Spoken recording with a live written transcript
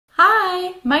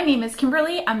Hi, my name is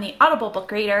Kimberly. I'm the Audible book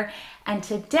reader, and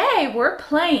today we're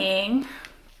playing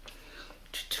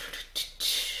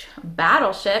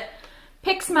Battleship.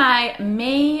 Picks my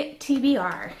May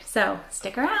TBR, so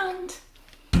stick around.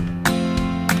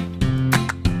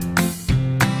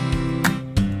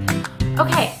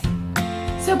 Okay,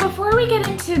 so before we get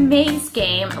into May's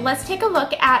game, let's take a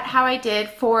look at how I did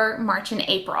for March and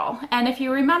April. And if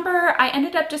you remember, I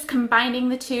ended up just combining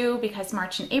the two because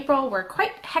March and April were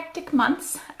quite hectic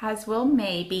months, as will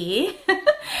May be.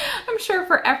 I'm sure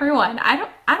for everyone. I don't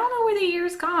know where the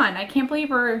year's gone. I can't believe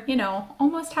we're,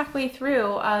 almost halfway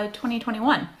through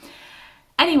 2021.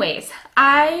 Anyways,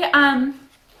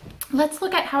 let's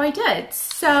look at how I did.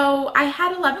 So I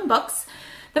had 11 books.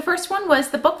 The first one was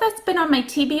the book that's been on my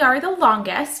TBR the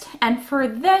longest, and for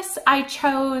this I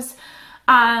chose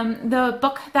the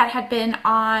book that had been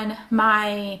on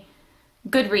my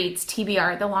Goodreads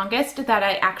TBR the longest that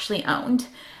I actually owned.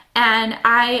 And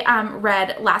I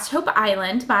read Last Hope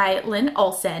Island by Lynn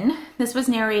Olson. This was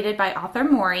narrated by Arthur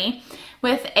Morey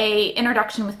with a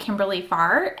introduction with Kimberly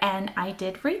Farr, and I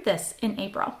did read this in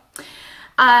April.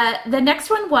 The next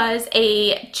one was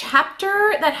a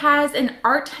chapter that has an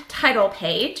art title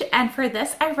page, and for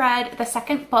this I read the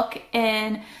second book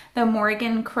in the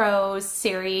Morgan Crows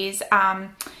series,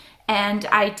 and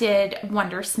I did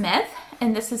Wondersmith,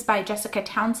 and this is by Jessica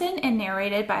Townsend and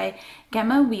narrated by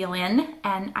Gemma Whelan,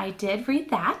 and I did read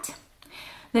that.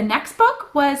 The next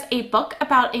book was a book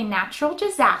about a natural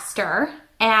disaster,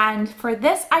 and for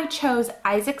this I chose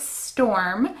Isaac's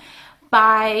Storm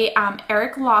by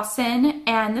Eric Lawson,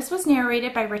 and this was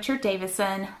narrated by Richard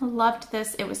Davison. Loved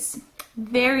this. It was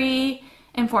very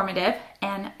informative,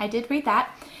 and I did read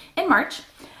that in March.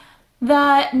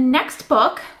 The next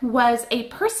book was A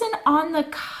Person on the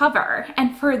Cover,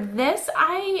 and for this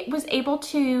I was able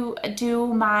to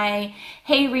do my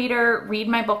Hey Reader, Read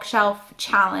My Bookshelf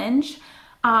challenge,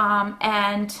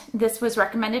 and this was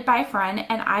recommended by a friend,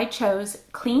 and I chose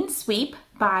Clean Sweep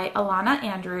by Alana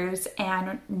Andrews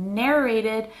and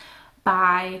narrated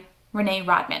by Renee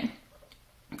Rodman.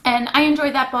 And I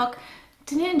enjoyed that book.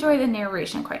 Didn't enjoy the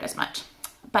narration quite as much,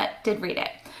 but did read it.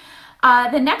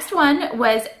 The next one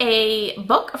was a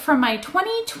book from my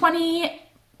 2020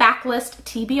 backlist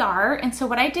TBR. And so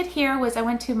what I did here was I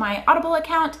went to my Audible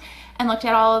account and looked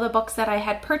at all of the books that I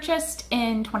had purchased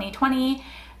in 2020.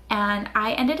 And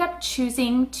I ended up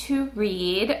choosing to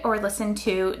read or listen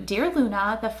to Dear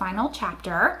Luna, the final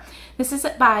chapter. This is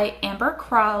by Amber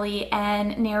Crawley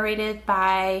and narrated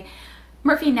by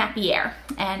Murphy Napier.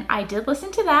 And I did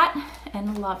listen to that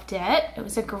and loved it. It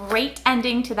was a great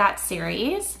ending to that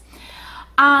series.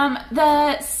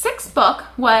 The sixth book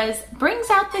was Brings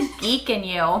Out the Geek in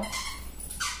You.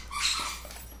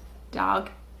 Dog.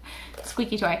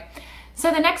 Squeaky toy. So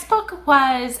the next book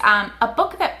was a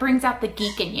book that brings out the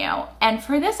geek in you. And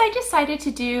for this, I decided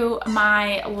to do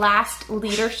my last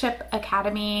Leadership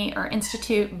Academy or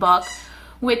Institute book,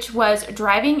 which was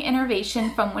Driving Innovation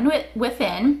from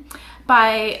Within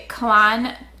by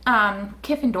Kalan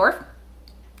Kiffendorf.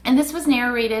 And this was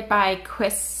narrated by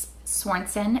Chris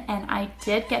Swanson, and I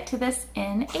did get to this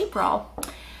in April.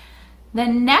 The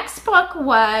next book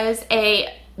was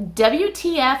a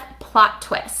WTF plot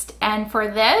twist, and for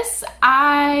this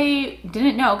I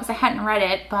didn't know because I hadn't read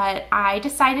it, but I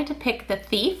decided to pick The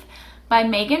Thief by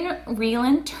Megan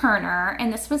Reland Turner,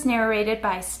 and this was narrated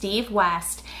by Steve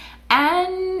West.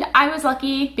 And I was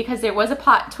lucky because there was a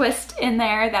plot twist in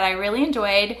there that I really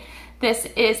enjoyed. This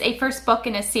is a first book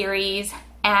in a series,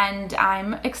 and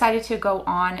I'm excited to go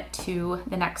on to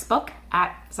the next book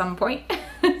at some point.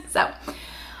 So,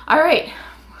 all right.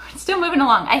 Still moving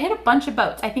along. I hit a bunch of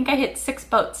boats. I think I hit 6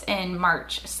 boats in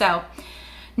March. So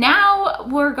now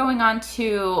we're going on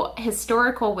to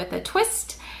Historical with a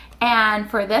Twist.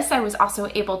 And for this, I was also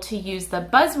able to use the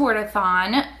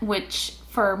Buzzwordathon, which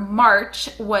for March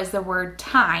was the word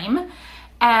time.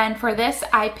 And for this,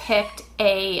 I picked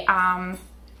a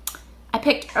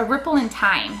Ripple in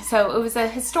Time. So it was a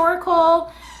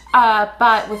historical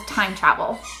but with time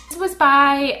travel. This was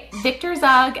by Victor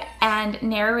Zug and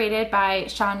narrated by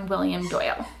Sean William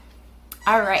Doyle.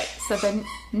 All right, so the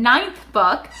 9th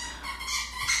book,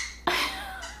 I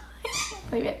can't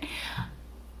believe it.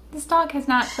 This dog has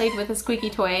not played with a squeaky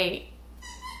toy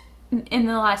in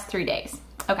the last 3 days.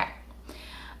 Okay.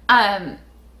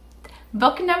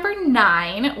 Book number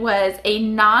 9 was a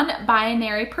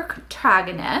non-binary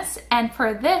protagonist, and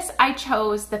for this I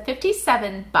chose The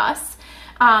 57 Bus.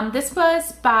 This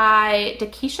was by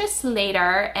Dakisha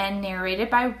Slater and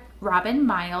narrated by Robin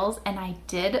Miles, and I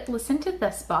did listen to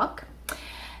this book.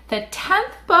 The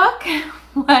 10th book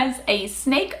was A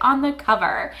Snake on the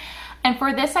Cover. And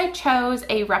for this, I chose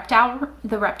The Reptile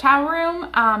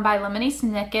Room by Lemony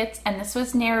Snicket, and this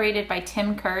was narrated by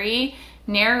Tim Curry.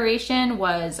 Narration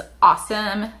was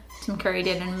awesome. Tim Curry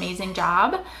did an amazing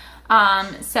job.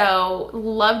 So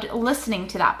loved listening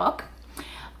to that book.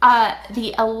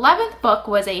 The 11th book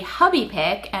was a hubby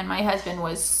pick, and my husband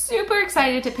was super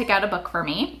excited to pick out a book for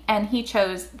me, and he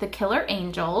chose The Killer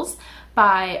Angels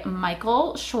by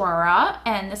Michael Schwara,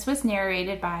 and this was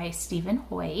narrated by Stephen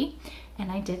Hoy,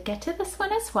 and I did get to this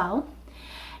one as well.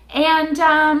 And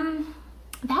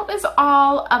that was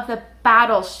all of the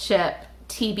Battleship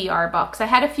TBR books. I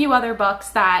had a few other books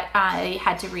that I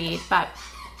had to read, but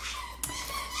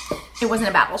it wasn't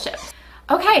a Battleship.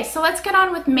 Okay, so let's get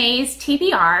on with May's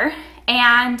TBR,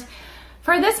 and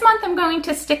for this month I'm going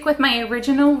to stick with my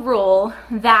original rule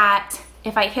that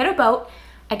if I hit a boat,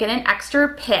 I get an extra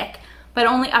pick, but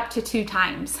only up to 2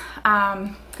 times.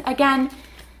 Again,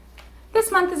 this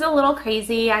month is a little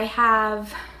crazy. I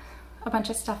have a bunch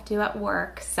of stuff due at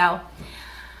work, so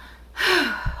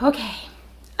okay,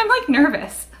 I'm like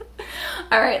nervous.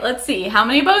 All right, let's see, how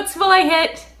many boats will I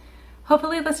hit?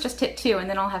 Hopefully let's just hit 2 and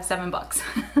then I'll have 7 books.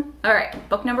 All right,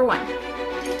 book number 1.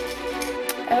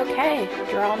 Okay,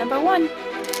 draw number 1.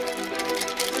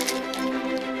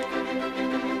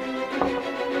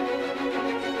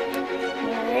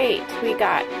 All right, we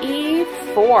got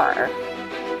E4.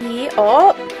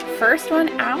 Oh, first one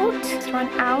out,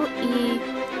 E4,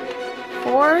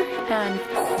 and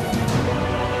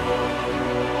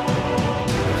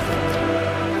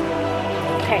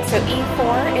okay, so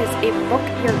E4 is a book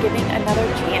you're giving another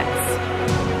chance.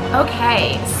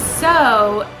 Okay,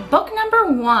 so book number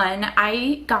 1,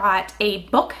 I got a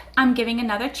book I'm giving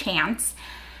another chance.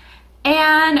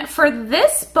 And for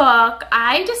this book,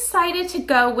 I decided to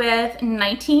go with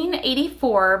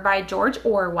 1984 by George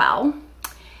Orwell.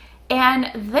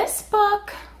 And this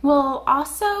book will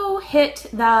also hit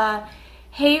the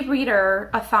Hey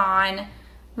Reader-a-thon,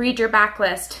 Read Your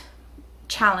Backlist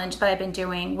challenge that I've been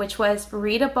doing, which was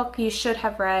read a book you should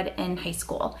have read in high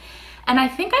school. And I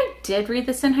think I did read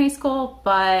this in high school,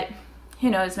 but who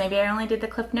knows, maybe I only did the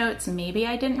Cliff Notes, maybe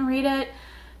I didn't read it,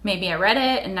 maybe I read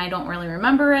it and I don't really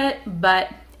remember it, but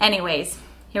anyways,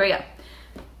 here we go.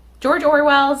 George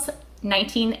Orwell's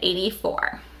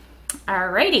 1984.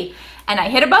 Alrighty, and I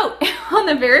hit a boat on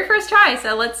the very first try,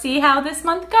 so let's see how this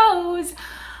month goes.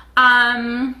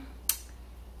 Round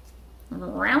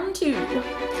 2.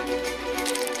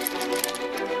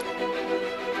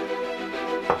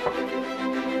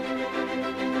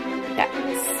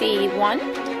 C1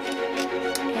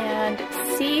 and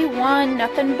C1,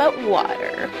 nothing but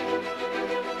water.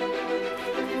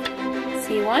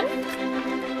 C1,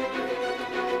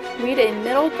 read a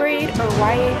middle grade or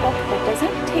YA book that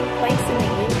doesn't take place in the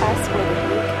US or the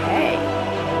UK.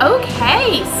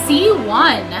 Okay,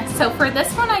 C1. So for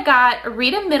this one I got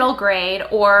read a middle grade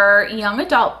or young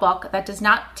adult book that does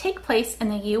not take place in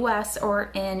the US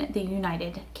or in the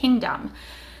United Kingdom.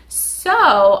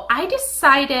 So I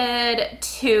decided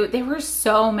to, there were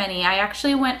so many. I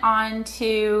actually went on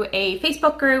to a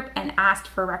Facebook group and asked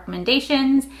for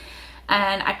recommendations,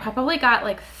 and I probably got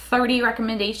like 30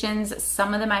 recommendations.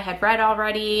 Some of them I had read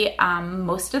already,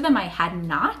 most of them I had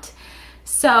not.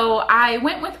 So I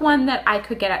went with one that I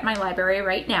could get at my library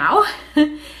right now.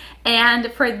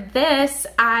 And for this,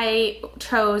 I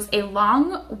chose A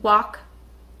Long Walk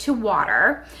to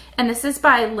Water, and this is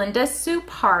by Linda Sue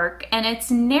Park, and it's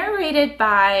narrated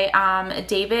by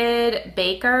David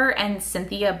Baker and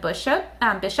Cynthia Bishop.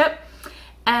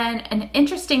 And an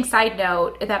interesting side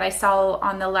note that I saw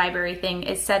on the library thing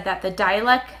is said that the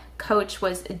dialect coach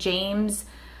was James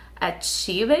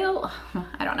Achveil.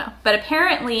 I don't know, but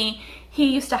apparently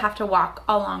he used to have to walk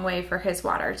a long way for his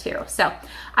water too. So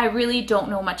I really don't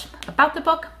know much about the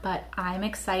book, but I'm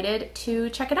excited to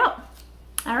check it out.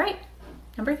 All right.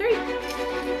 Number 3. Let's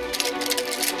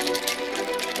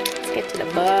get to the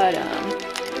bottom.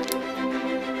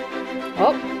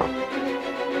 Oh,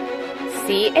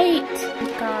 C8.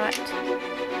 We've got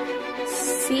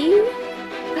C.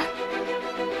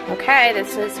 Okay,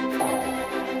 this is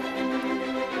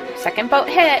second boat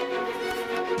hit.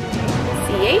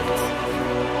 C8.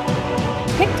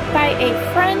 Picked by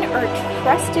a friend or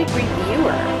trusted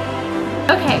reviewer.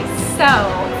 Okay, so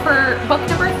for book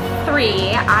number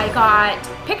 3, I got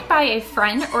picked by a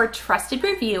friend or trusted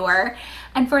reviewer,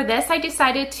 and for this I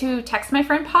decided to text my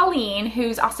friend Pauline,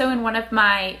 who's also in one of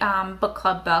my book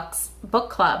club,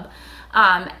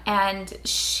 and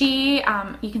she,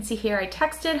 you can see here, I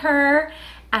texted her,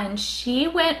 and she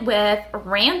went with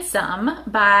Ransom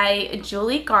by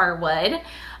Julie Garwood.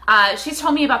 She's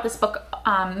told me about this book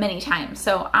many times.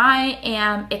 So I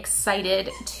am excited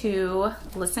to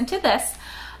listen to this.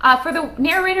 For the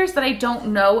narrators that I don't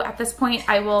know at this point,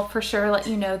 I will for sure let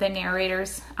you know the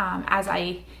narrators as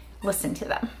I listen to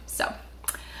them. So,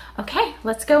 okay,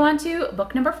 let's go on to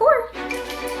book number 4.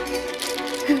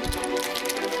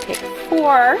 Pick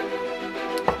 4.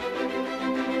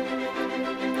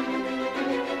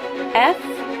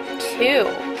 F2.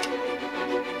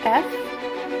 F2.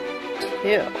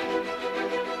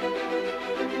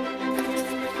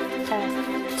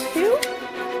 F2.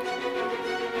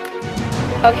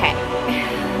 Okay.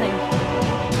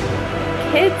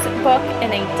 Kids book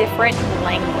in a different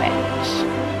language.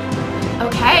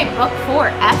 Okay, book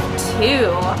 4, F2.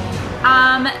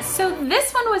 So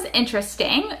this one was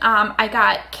interesting. I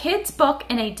got kids book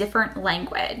in a different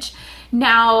language.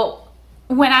 Now,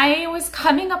 when I was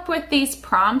coming up with these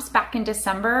prompts back in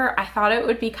December, I thought it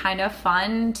would be kind of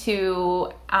fun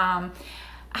to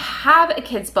have a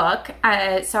kids book.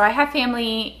 So I have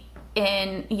family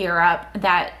in Europe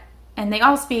and they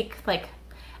all speak like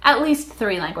at least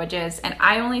 3 languages, and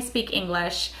I only speak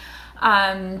English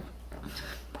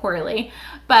poorly,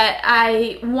 but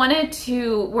I wanted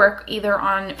to work either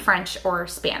on French or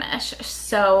Spanish.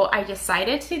 So I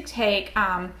decided to take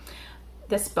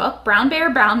this book, Brown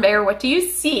Bear, What Do You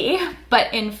See?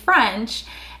 But in French.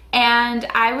 And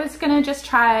I was gonna just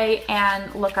try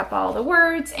and look up all the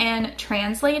words and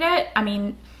translate it. I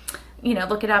mean, you know,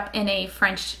 look it up in a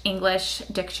French-English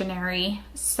dictionary.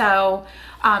 So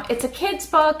it's a kid's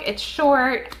book, it's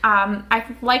short. I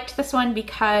liked this one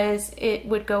because it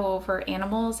would go over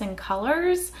animals and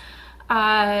colors.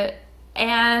 And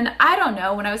I don't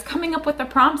know, when I was coming up with the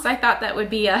prompts, I thought that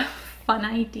would be a fun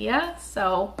idea.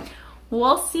 So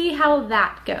we'll see how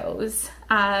that goes.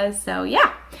 So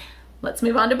yeah, let's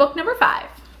move on to book number 5.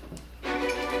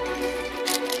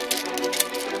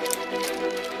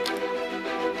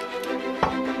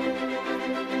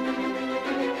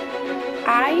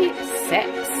 I6.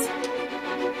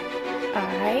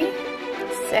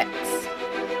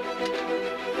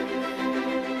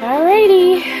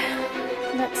 Alrighty,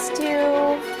 let's do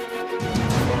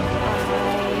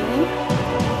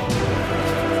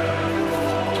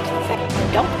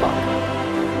adult book.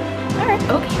 Alright,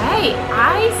 okay,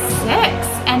 I6.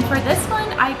 And for this one,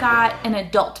 I got an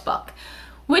adult book,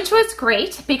 which was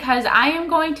great because I am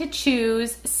going to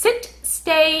choose Sit,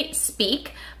 Stay,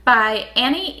 Speak by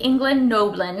Annie England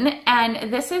Noblin,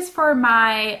 and this is for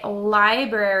my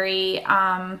library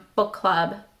book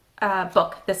club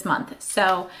book this month.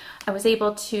 So I was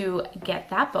able to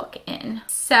get that book in.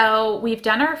 So we've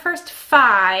done our first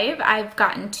 5. I've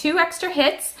gotten 2 extra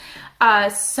hits.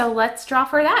 So let's draw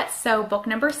for that. So book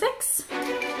number 6.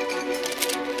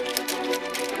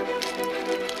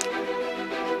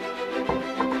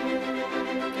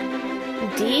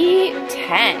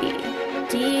 D10.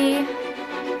 D10.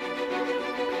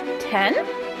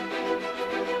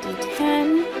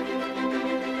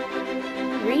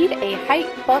 Read a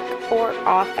hype book or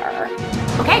author.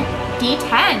 Okay,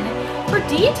 D10. For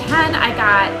D10, I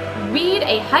got read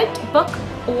a hyped book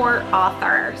or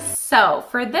author. So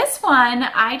for this one,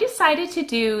 I decided to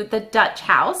do The Dutch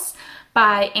House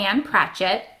by Anne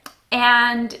Patchett.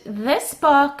 And this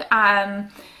book,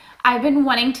 I've been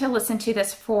wanting to listen to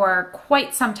this for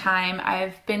quite some time.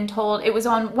 I've been told it was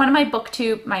on one of my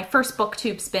Booktube, my first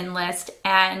Booktube spin list,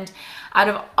 and out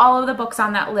of all of the books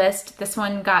on that list, this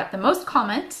one got the most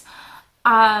comments.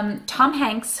 Tom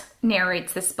Hanks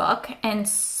narrates this book, and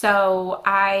so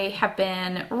I have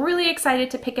been really excited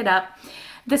to pick it up.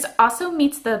 This also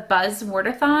meets the Buzz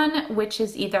Wordathon, which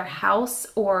is either house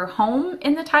or home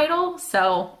in the title,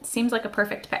 so it seems like a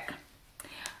perfect pick.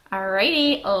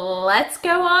 Alrighty, let's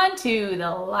go on to the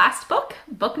last book,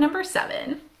 book number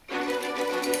 7.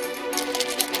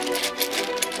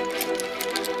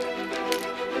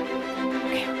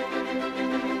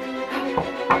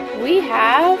 We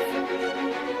have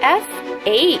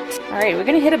F8. Alright, we're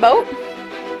gonna hit a boat?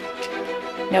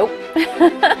 Nope.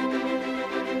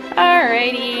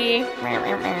 Alrighty.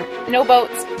 No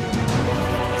boats. 8.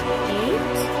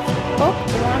 Book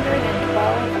longer than 12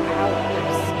 hours.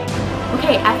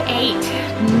 Okay, F8.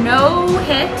 No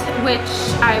hit, which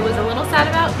I was a little sad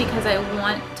about because I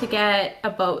want to get a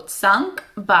boat sunk,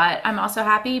 but I'm also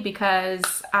happy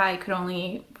because I could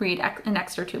only read an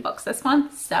extra 2 books this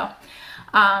month, so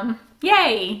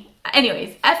yay!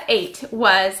 Anyways, F8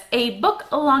 was a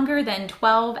book longer than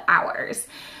 12 hours.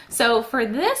 So for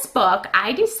this book,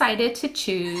 I decided to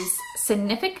choose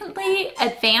Significantly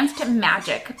Advanced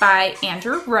Magic by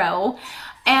Andrew Rowe.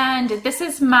 And this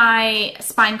is my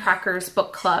Spine Crackers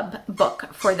book club book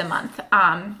for the month.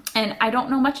 And I don't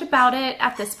know much about it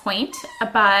at this point,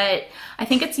 but I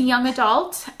think it's a young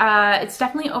adult. It's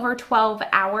definitely over 12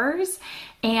 hours.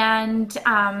 And so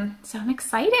I'm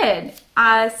excited.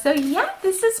 So yeah,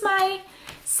 this is my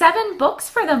 7 books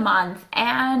for the month,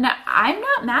 and I'm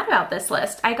not mad about this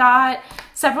list. I got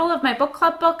several of my book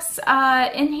club books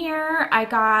in here. I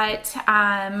got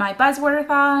my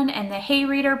Buzzwordathon and the Hey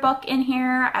Reader book in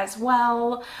here as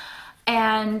well.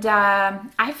 And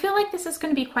I feel like this is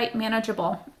going to be quite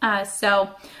manageable.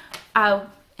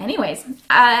 Anyways,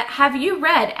 have you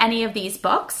read any of these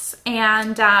books?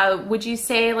 And would you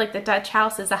say like The Dutch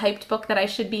House is a hyped book that I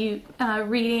should be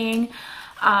reading?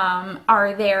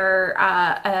 Are there,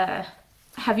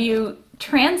 have you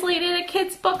translated a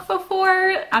kid's book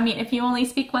before? I mean, if you only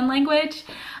speak one language,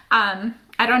 I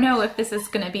don't know if this is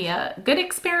going to be a good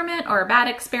experiment or a bad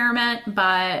experiment,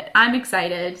 but I'm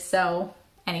excited. So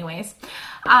anyways,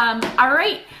 all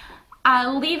right,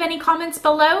 leave any comments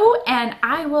below and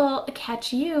I will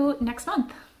catch you next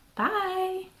month.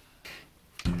 Bye.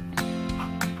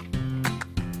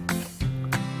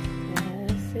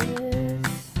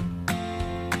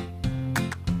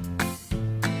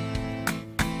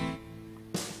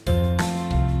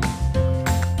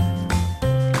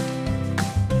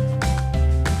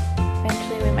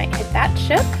 That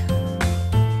ship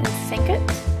and sink it.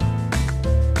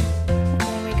 And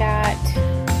then we got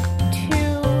 2,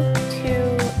 2,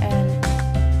 and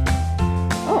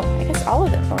oh, I guess all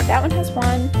of them. Oh, that one has 1.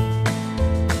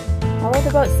 All of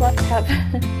the boats left have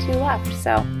 2 left.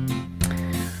 So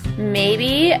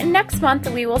maybe next month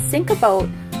we will sink a boat.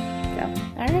 So,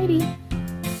 alrighty.